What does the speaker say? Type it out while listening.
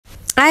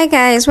Hi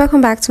guys,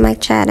 welcome back to my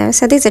channel.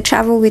 So this is a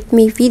travel with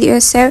me video.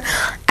 So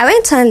I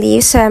went on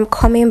leave, so I'm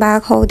coming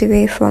back all the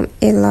way from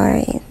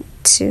Illinois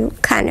to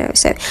Kano.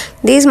 So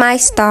this is my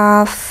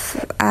stuff,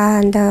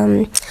 and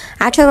I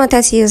actually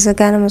wanted to use the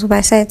Ghana, but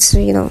I decided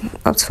to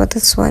opt for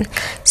this one.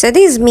 So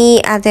this is me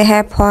at the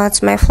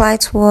airport. My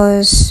flight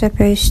was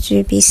supposed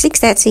to be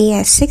 6:30.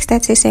 Yes,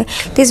 6:30. So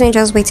this is me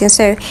just waiting.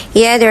 So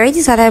yeah, they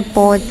already started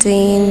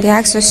boarding. They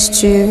asked us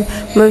to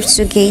move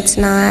to gate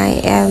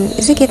 9.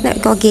 Is it gate 9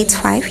 or gate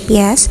 5?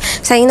 Yes.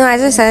 So I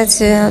just decided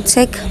to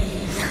take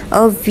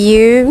a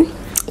view.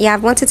 Yeah,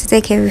 I've wanted to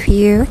take a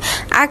view.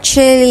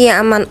 Actually,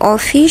 I'm an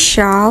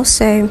official,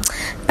 so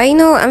but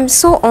I'm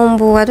so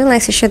humble. I don't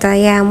like to show that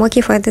I'm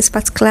working for this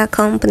particular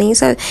company.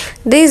 So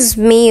this is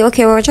me.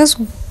 Okay, we're just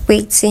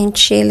waiting,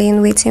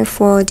 chilling, waiting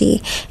for the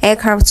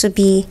aircraft to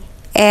be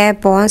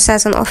airborne. So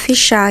as an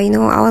official,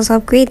 I was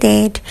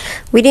upgraded.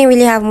 We didn't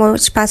really have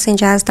much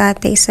passengers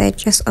that day, so I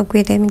just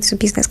upgraded them into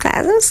business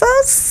class. I'm so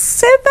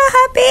super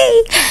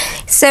happy.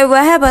 So we're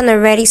airborne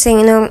already.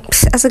 So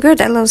as a girl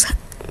that loves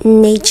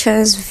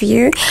nature's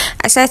view,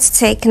 I decided to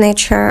take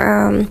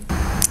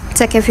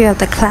take a view of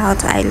the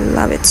clouds. I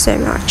love it so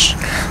much.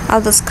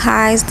 All the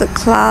skies, the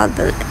cloud,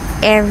 and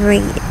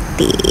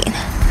everything.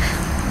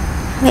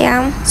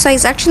 Yeah, so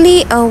it's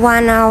actually a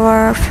 1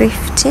 hour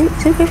 15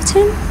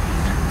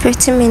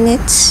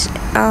 minutes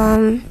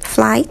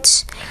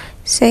flight.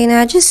 So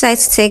I just decided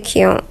to take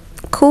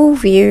cool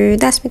view.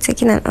 That's me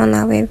taking an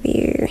on-our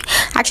view.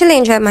 I actually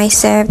enjoyed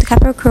myself. The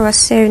cabin crew was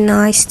so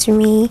nice to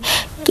me.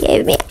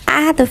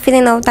 I had the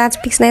feeling of that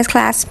business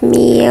class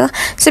meal.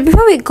 So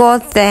before we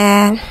got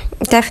there,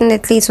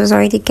 definitely it was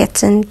already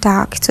getting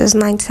dark. It was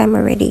nighttime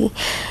already.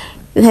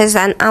 It was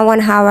an hour,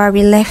 1 hour.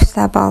 We left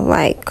about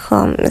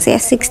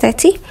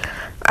 6:30.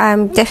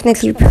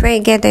 Definitely before you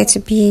get there to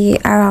be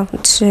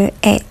around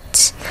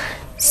 8.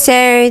 So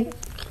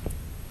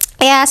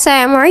yeah, so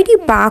I'm already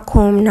back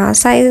home now.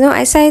 So I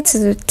decided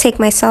to take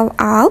myself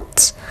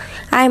out.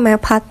 I and my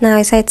partner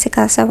decided to take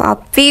ourselves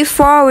out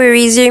before we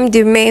resume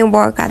the main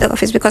work at the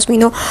office, because we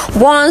know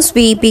once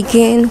we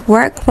begin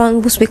work,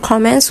 once we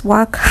commence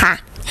work,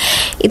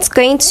 it's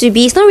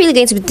not really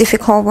going to be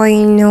difficult, but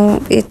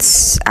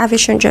it's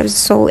aviation jobs,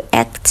 so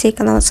hectic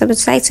and all. So we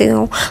decided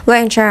to we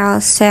enjoy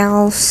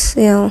ourselves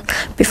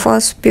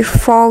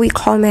before we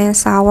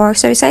commence our work.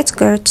 So we decided to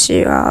go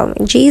to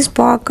G's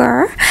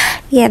Burger.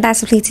 Yeah, that's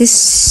the place. It's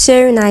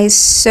so nice,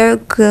 so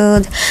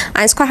good,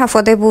 and it's quite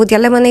affordable. Their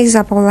lemonade is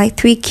about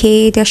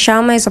 3K, their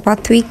shawarma is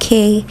about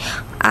 3K,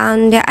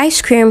 and the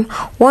ice cream,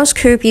 one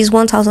scoop is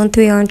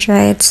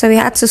 1,300. So we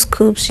had 2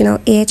 scoops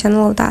each and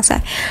all of that.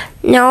 So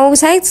now we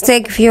decided to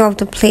take a view of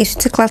the place.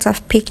 We took lots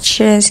of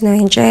pictures,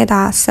 enjoyed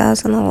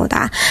ourselves and all of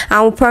that,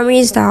 and we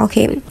promised that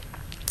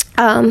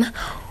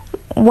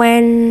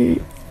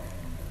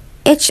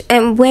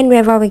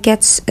whenever we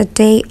get a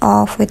day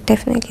off, we're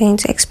definitely going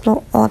to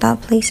explore other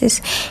places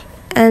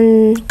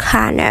in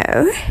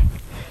Kano.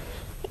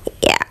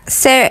 Yeah,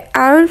 so I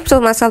already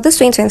told myself this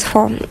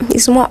 2024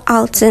 is more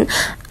outing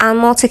and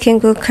more taking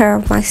good care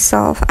of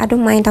myself. I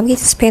don't mind. I'm going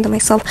to spend on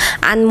myself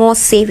and more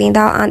saving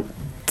that and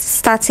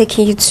start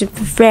taking YouTube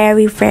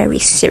very, very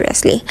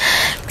seriously.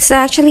 So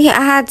actually I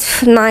had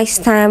a nice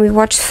time. We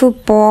watched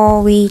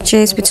football, we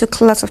took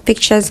lots of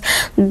pictures.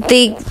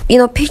 The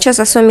pictures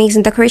are so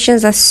amazing,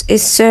 decorations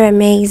is so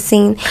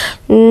amazing,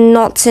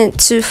 not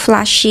too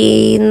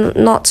flashy,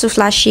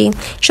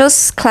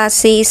 just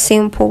classy,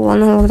 simple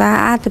and all that.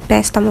 I had the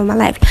best time of my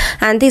life,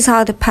 and this is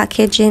how the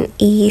packaging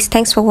is.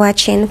 Thanks for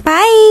watching.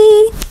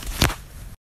 Bye.